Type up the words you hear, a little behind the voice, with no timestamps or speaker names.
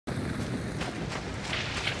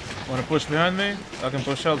Wanna push behind me? I can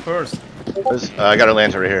push out first. I got a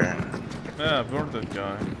lantern right here. Yeah, burn that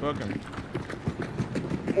guy. Fuck him.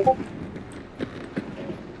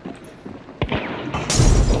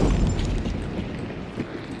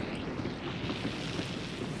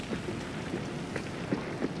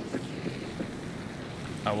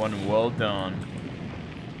 I want him well done.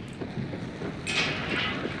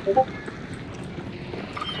 You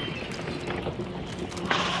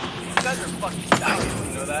guys are fucking stallions,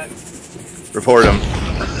 you know that? Report him. You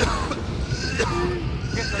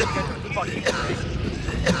guys are fucking great.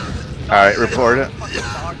 Alright, report it.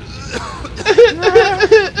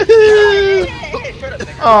 Shut up,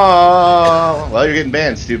 nigger. Oh, well, you're getting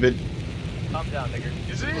banned, stupid. Calm down, nigger.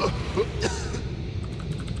 Is it?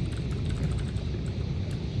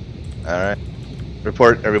 Alright.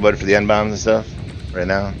 Report everybody for the N-bombs and stuff right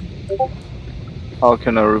now. How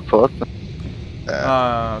can I report?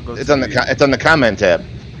 Go It's on the it's on the comment tab.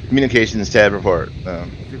 Communications tab report.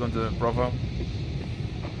 Click on the profile.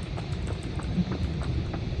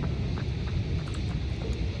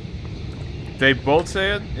 They both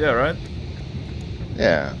say it? Yeah, right?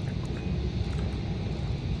 Yeah.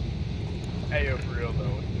 Hey, yo, for real though,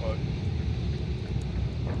 what the fuck?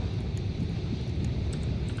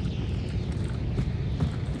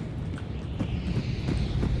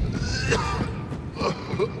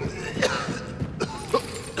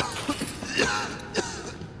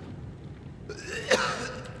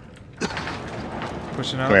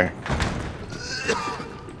 Pushing out. Come here.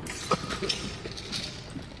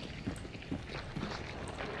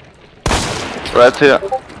 Right here.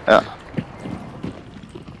 Yeah.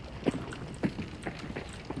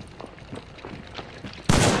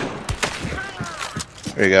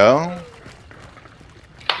 There you go.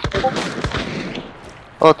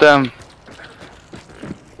 Oh damn.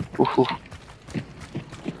 Ooh,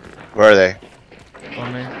 Where are they?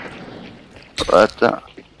 On me. right there.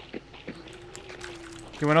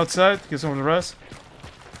 He went outside, get some of the rest.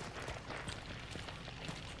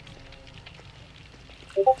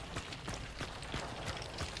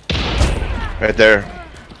 Right there.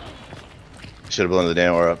 Should have blown the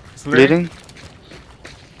damn war up. It's bleeding. Bleeding?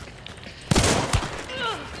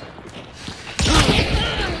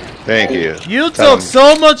 Thank you. You Tell talk him.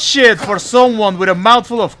 so much shit for someone with a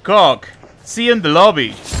mouthful of cock. See you in the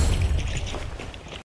lobby.